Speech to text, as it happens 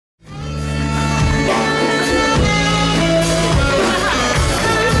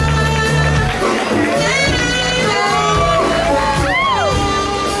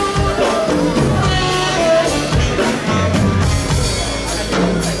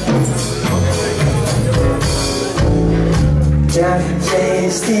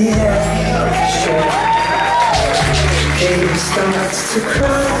is the action. Baby starts to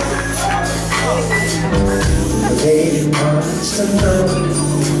cry. The lady wants to know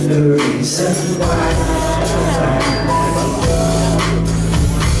the reason why.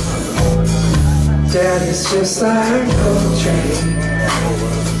 Daddy's just like Coltrane.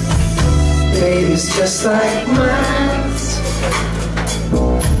 Baby's just like mine.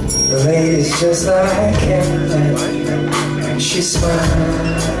 The lady's just like Caroline, and she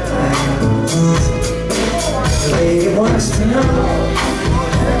smiles. The lady wants to know,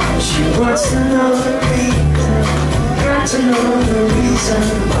 she wants to know the reason, got to know the reason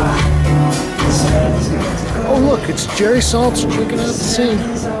why. Oh look, it's Jerry Saltz checking out the scene.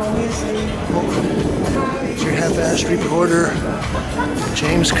 It's your half-assed reporter,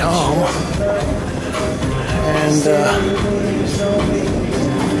 James Kalm. And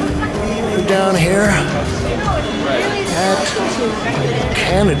we're down here at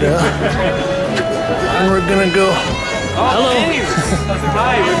Canada, and we're gonna go. Hello.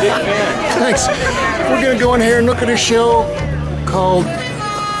 Hi, we're big fans. Thanks. We're gonna go in here and look at a show called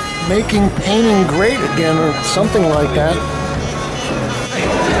Making Painting Great Again, or something like that.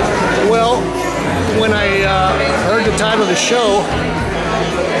 Well, when I heard the title of the show,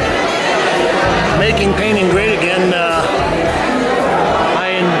 Making Painting Great Again, I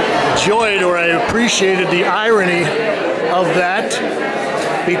enjoyed, or I appreciated the irony of that,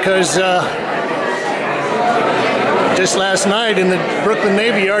 because just last night in the Brooklyn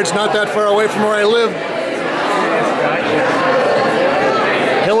Navy Yards, not that far away from where I live,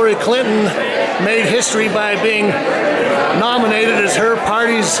 Hillary Clinton made history by being nominated as her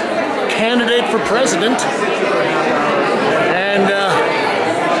party's candidate for president. And,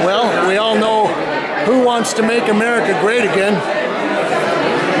 well, we all know who wants to make America great again.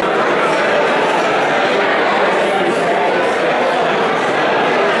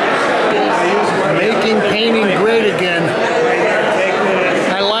 Making painting great again.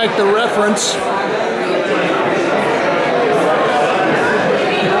 I like the reference.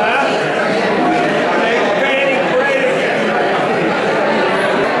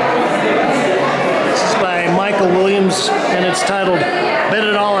 And it's titled Bet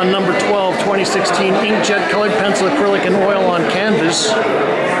It All on Number 12, 2016, Inkjet Colored Pencil, Acrylic, and Oil on Canvas.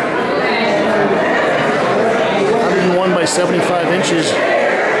 101 by 75 inches.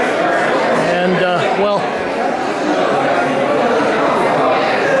 And, well,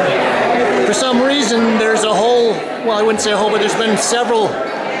 for some reason, there's a whole, well, I wouldn't say a whole, but there's been several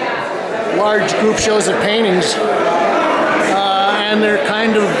large group shows of paintings. And they're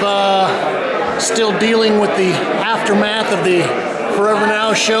kind of still dealing with the aftermath of the Forever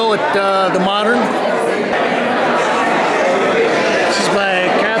Now show at the Modern. This is by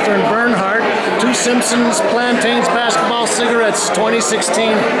Katherine Bernhardt. Two Simpsons, Plantains, Basketball, Cigarettes,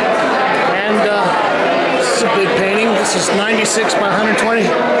 2016. And this is a big painting. This is 96 by 120.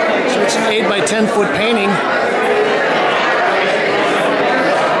 So it's an 8 by 10 foot painting.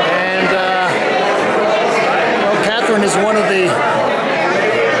 And well, Katherine is one of the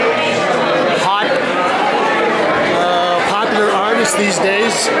these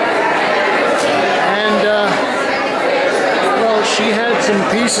days, and well, she had some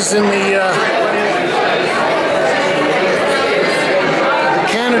pieces in the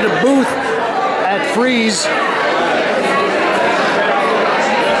Canada booth at Freeze.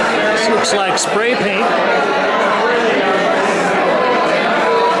 This looks like spray paint,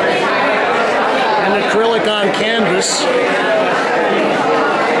 and acrylic on canvas.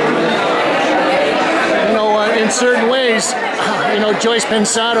 You know, in certain ways, you know, Joyce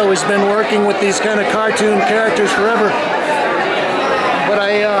Pensato has been working with these kind of cartoon characters forever. But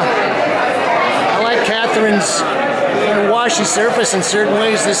I like Katherine's washy surface in certain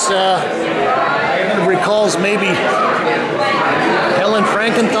ways. This recalls maybe Helen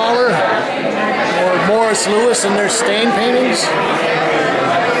Frankenthaler or Morris Lewis in their stain paintings.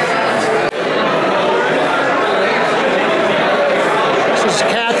 This is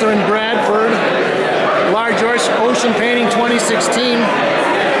Katherine Bradford. Large Ocean Painting 2016.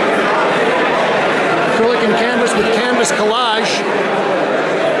 Acrylic and canvas with canvas collage.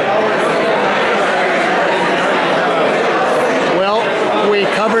 Well, we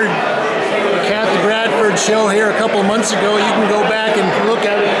covered the Kathy Bradford show here a couple of months ago. You can go back and look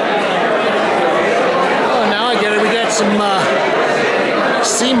at it. Oh, now I get it. We got some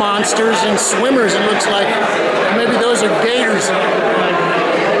sea monsters and swimmers, it looks like. Maybe those are gators.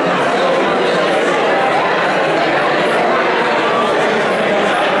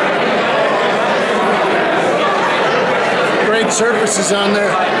 Surfaces on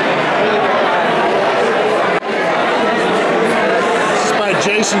there. This is by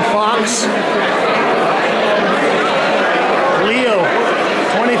Jason Fox. Leo,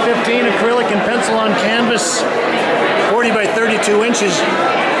 2015 acrylic and pencil on canvas, 40 by 32 inches.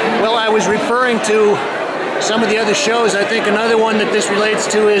 Well, I was referring to some of the other shows. I think another one that this relates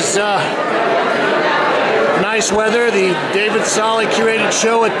to is Nice Weather, the David Solly curated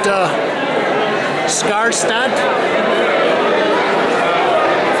show at Skarstad.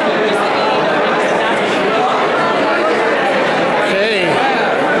 Okay,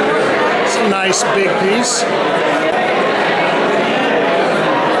 it's a nice big piece.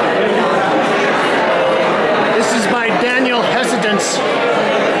 This is by Daniel Hesidence,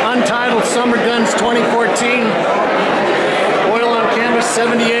 Untitled Summer Guns 2014. Oil on canvas,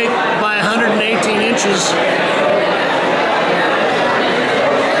 78 by 118 inches.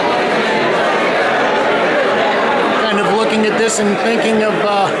 Kind of looking at this and thinking of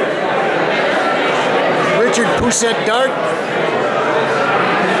Richard Pousset Dart.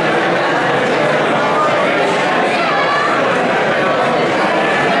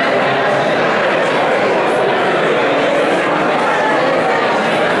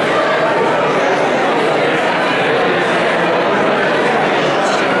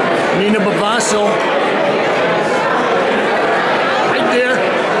 Right there.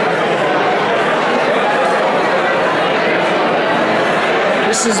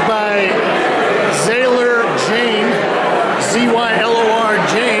 This is by Xylor Jane, Z-Y-L-O-R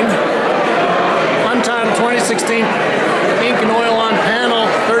Jane, Untitled 2016, ink and oil on panel,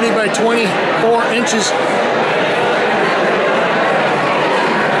 30 by 24 inches.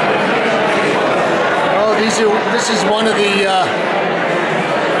 Oh, this is one of the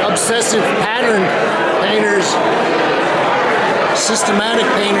obsessive pattern painters, systematic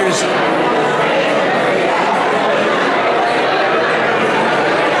painters.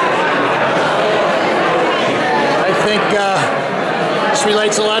 I think this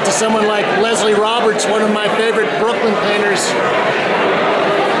relates a lot to someone like Leslie Roberts, one of my favorite Brooklyn painters.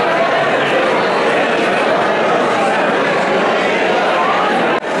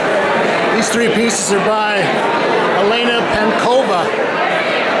 These three pieces are by Elena Pankova.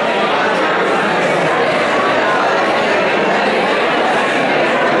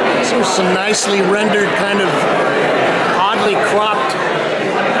 Some nicely rendered, kind of oddly cropped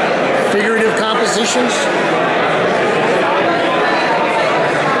figurative compositions.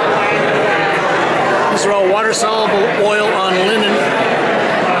 These are all water-soluble oil on linen.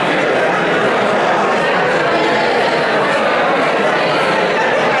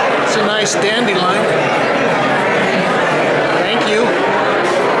 It's a nice dandelion. Thank you.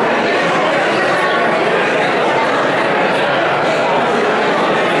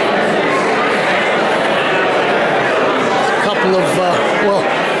 Well,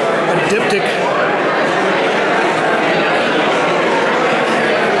 a diptych.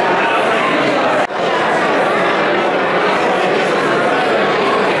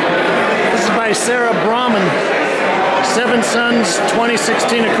 This is by Sarah Braman, Seven Suns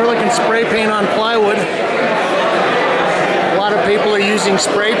 2016 acrylic and spray paint on plywood. A lot of people are using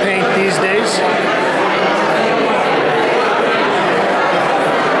spray paint these days.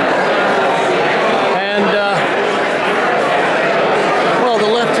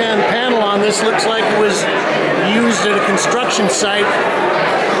 This looks like it was used at a construction site.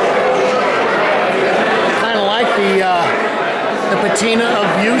 Kind of like the patina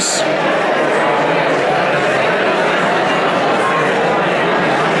of use.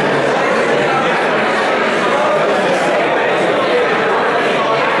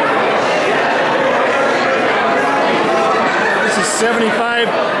 This is 75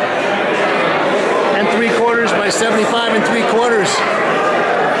 3/4 by 75 3/4.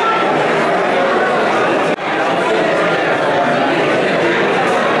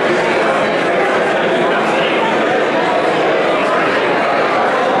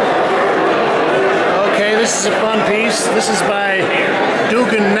 This is a fun piece. This is by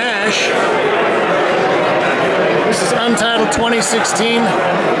Dugan Nash. This is Untitled 2016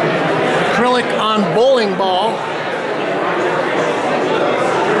 acrylic on bowling ball.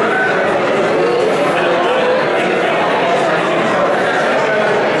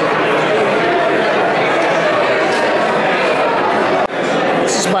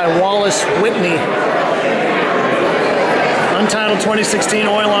 This is by Wallace Whitney. Untitled 2016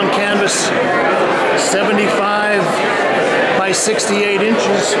 oil on canvas, 75 by 68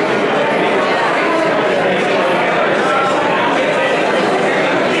 inches.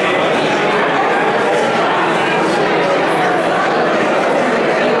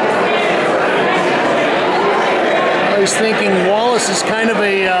 I was thinking Wallace is kind of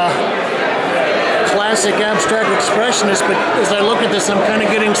a classic abstract expressionist, but as I look at this, I'm kind of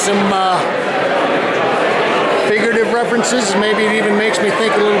getting some figurative references. Maybe it even makes me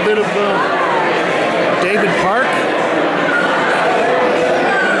think a little bit of David Park.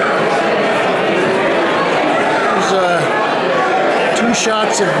 There's 2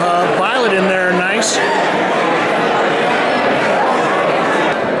 shots of violet in there, nice.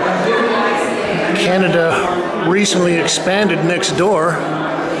 Canada recently expanded next door,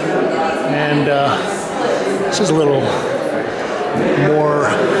 and this is a little more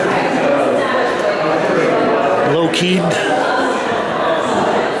low-keyed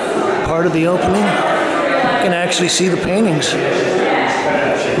part of the opening. You can actually see the paintings.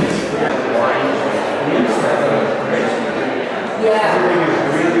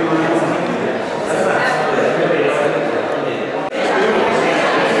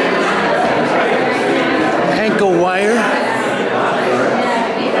 Anke Weyer.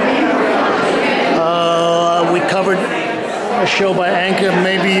 We covered a show by Anke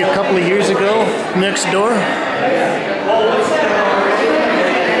maybe a couple of years ago, Next Door.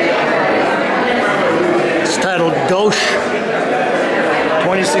 It's titled Gauche,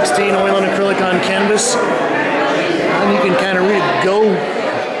 2016, oil and acrylic on canvas. And you can kind of read Go.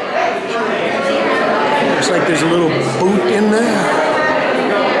 Looks like there's a little boot in there.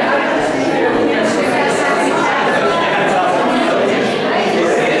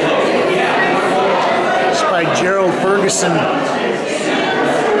 Gerald Ferguson.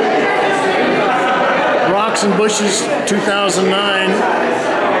 Rocks and Bushes, 2009.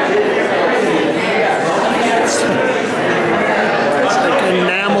 It's like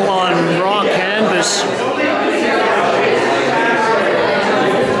enamel on raw canvas.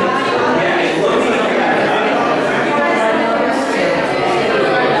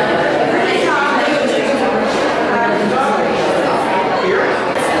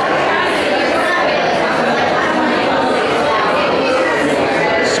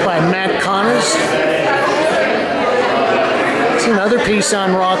 It's another piece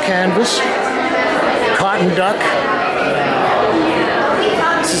on raw canvas, Cotton Duck.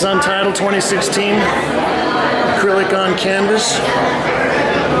 This is untitled, 2016, acrylic on canvas.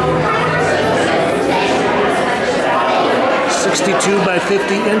 62 by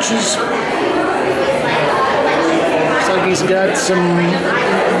 50 inches. Looks like he's got some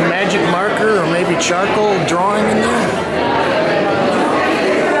magic marker or maybe charcoal drawing in there.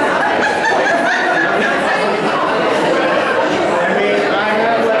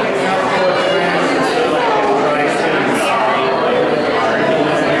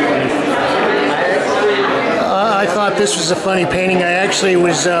 This was a funny painting. I actually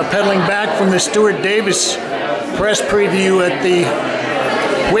was pedaling back from the Stuart Davis press preview at the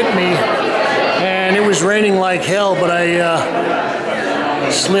Whitney, and it was raining like hell, but I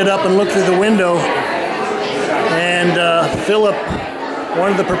slid up and looked through the window, and Philip,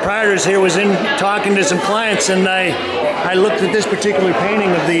 one of the proprietors here, was in talking to some clients, and I looked at this particular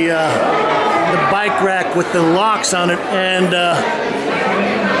painting of the bike rack with the locks on it, and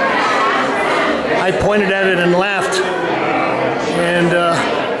I pointed at it and laughed, and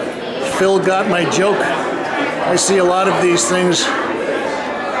Phil got my joke. I see a lot of these things.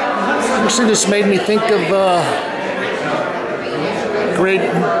 Actually, this made me think of a great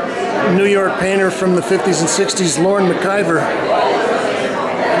New York painter from the 50s and 60s, Lauren McIver,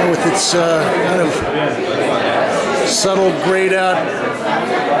 with its kind of subtle grayed out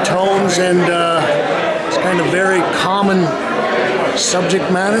tones and it's kind of very common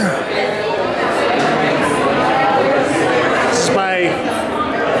subject matter. By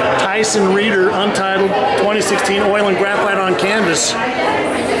Tyson Reeder, untitled, 2016, oil and graphite on canvas.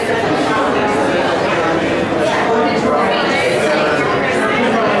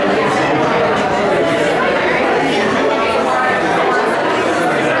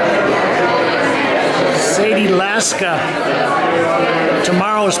 Sadie Laska,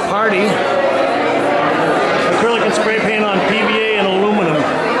 Tomorrow's Party, acrylic and spray paint on PVA and aluminum.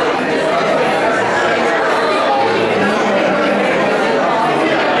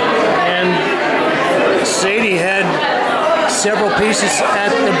 Sadie had several pieces at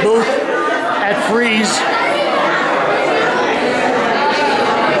the booth at Frieze.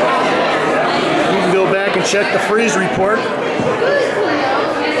 You can go back and check the Frieze report.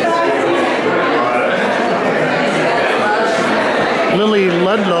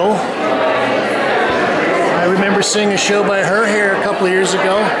 Ludlow. I remember seeing a show by her here a couple of years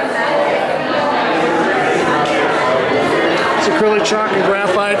ago. It's acrylic chalk and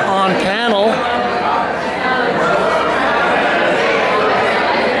graphite on panel.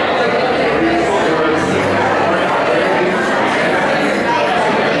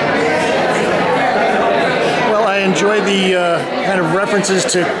 enjoy the kind of references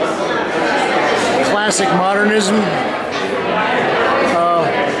to classic modernism,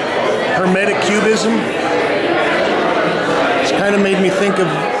 Hermetic cubism. It's kind of made me think of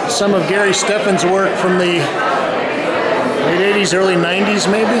some of Gary Steffen's work from the late 80s, early 90s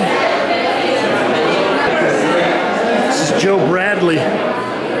maybe. This is Joe Bradley.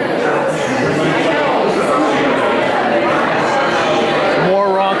 More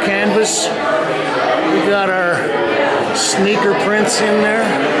raw canvas. We got our sneaker prints in there.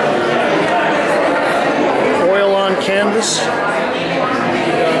 Oil on canvas.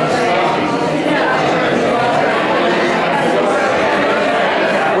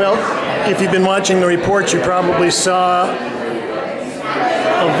 Well, if you've been watching the reports, you probably saw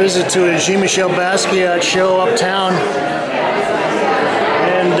a visit to a Jean-Michel Basquiat show uptown.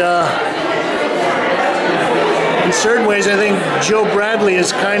 And in certain ways, I think Joe Bradley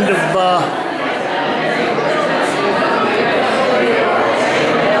is kind of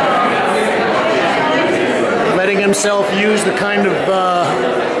letting himself use the kind of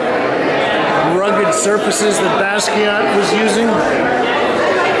rugged surfaces that Basquiat was using.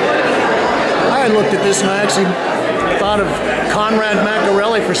 I looked at this and I actually thought of Conrad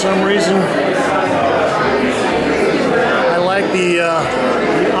Macchiarelli for some reason. I like the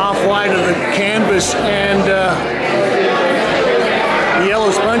off-white of the canvas and the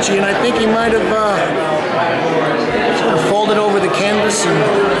yellow spongy, and I think he might have sort of folded over the canvas and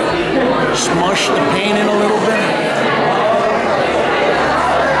smushed the paint in a little bit.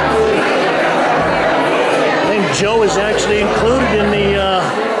 I think Joe is actually included in the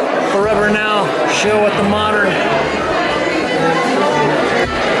Forever Now show at the Modern.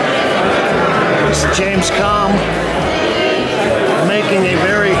 This is James Kalm making a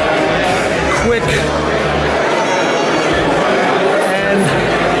very quick and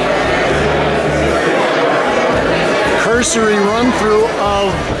cursory run-through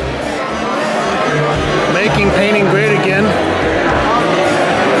of making painting great again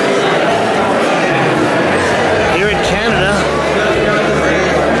here in Canada.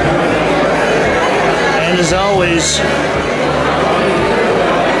 And as always,